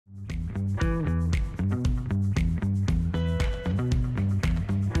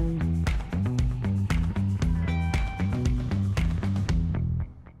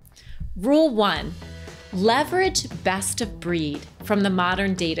Rule 1, leverage best of breed from the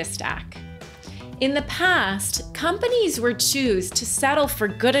modern data stack. In the past, companies would choose to settle for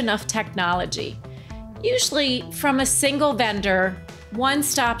good enough technology, usually from a single vendor,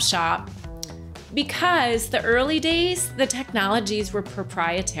 one-stop shop, because the early days, the technologies were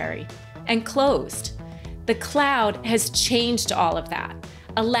proprietary and closed. The cloud has changed all of that,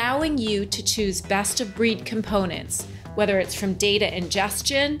 allowing you to choose best of breed components, whether it's from data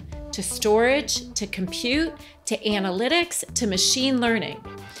ingestion, to storage, to compute, to analytics, to machine learning.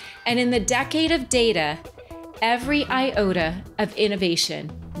 And in the decade of data, every iota of innovation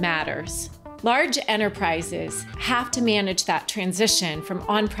matters. Large enterprises have to manage that transition from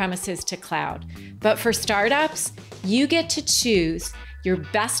on-premises to cloud. But for startups, you get to choose your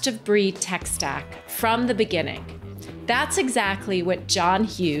best of breed tech stack from the beginning. That's exactly what John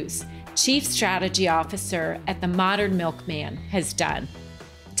Hughes, Chief Strategy Officer at the Modern Milkman, has done.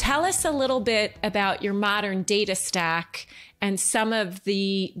 Tell us a little bit about your modern data stack and some of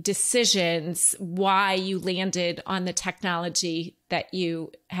the decisions why you landed on the technology that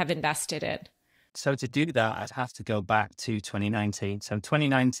you have invested in. So to do that, I'd have to go back to 2019. So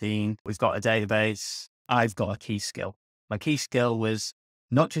 2019, we've got a database. I've got a key skill. My key skill was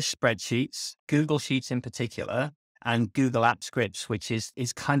not just spreadsheets, Google Sheets in particular, and Google App Scripts, which is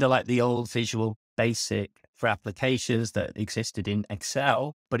kind of like the old Visual Basic for applications that existed in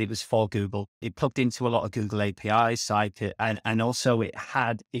Excel, but it was for Google. It plugged into a lot of Google APIs, so and also it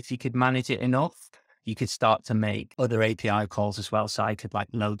had, if you could manage it enough, you could start to make other API calls as well. So I could like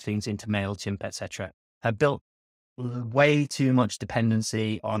load things into MailChimp, etc. I built way too much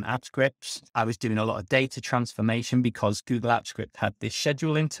dependency on app scripts. I was doing a lot of data transformation because Google App Script had this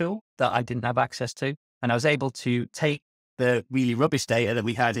scheduling tool that I didn't have access to. And I was able to take the really rubbish data that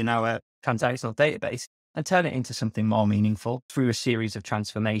we had in our transactional database and turn it into something more meaningful through a series of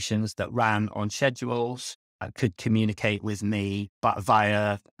transformations that ran on schedules, could communicate with me, but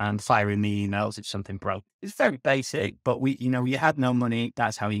via firing me emails if something broke. It's very basic, but you had no money.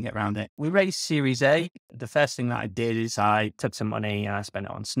 That's how you get around it. We raised Series A. The first thing that I did is I took some money and I spent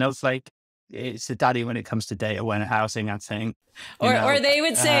it on Snowflake. It's the daddy when it comes to data warehousing, I think. Or they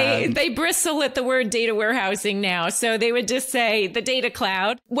would say, they bristle at the word data warehousing now. So they would just say the data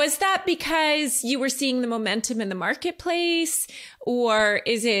cloud. Was that because you were seeing the momentum in the marketplace? Or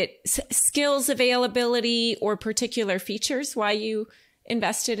is it skills availability or particular features why you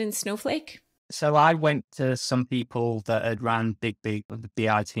invested in Snowflake? So I went to some people that had ran big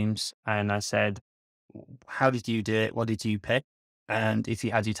BI teams and I said, how did you do it? What did you pick? And if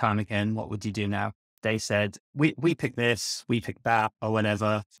you had your time again, what would you do now? They said, we picked this, we picked that, or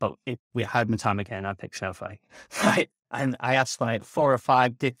whatever. But if we had my time again, I'd pick Snowflake. Right. And I asked like 4 or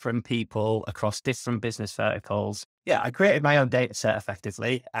 5 different people across different business verticals. Yeah, I created my own data set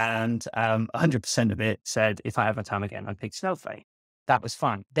effectively. And 100% of it said, if I had my time again, I'd pick Snowflake. That was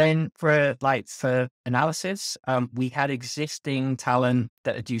fine. Then for analysis, we had existing talent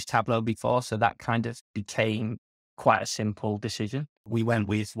that had used Tableau before. So that kind of became quite a simple decision. We went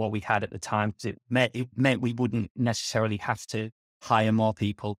with what we had at the time because it meant we wouldn't necessarily have to hire more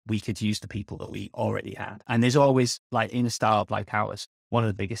people. We could use the people that we already had. And there's always, like in a startup like ours, one of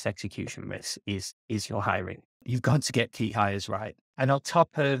the biggest execution risks is your hiring. You've got to get key hires right. And on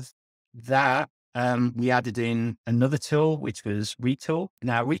top of that, we added in another tool, which was Retool.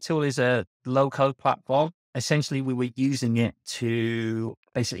 Now, Retool is a low-code platform. Essentially, we were using it to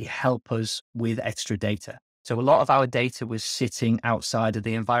basically help us with extra data. So a lot of our data was sitting outside of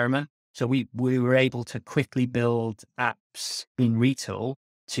the environment. So we were able to quickly build apps in Retool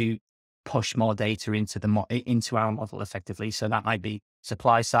to push more data into our model effectively. So that might be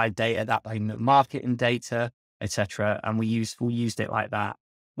supply side data, that might be marketing data, etc. And we used it like that.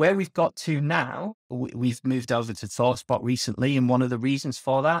 Where we've got to now, we've moved over to ThoughtSpot recently. And one of the reasons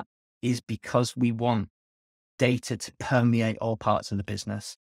for that is because we want data to permeate all parts of the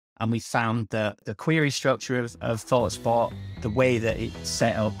business. And we found that the query structure of ThoughtSpot, the way that it's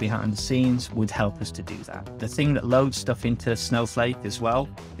set up behind the scenes would help us to do that. The thing that loads stuff into Snowflake as well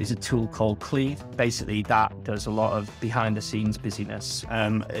is a tool called Cleave. Basically, that does a lot of behind the scenes busyness.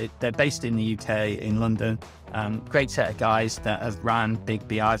 They're based in the UK, in London. Great set of guys that have ran big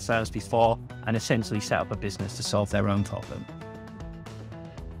BI firms before and essentially set up a business to solve their own problem.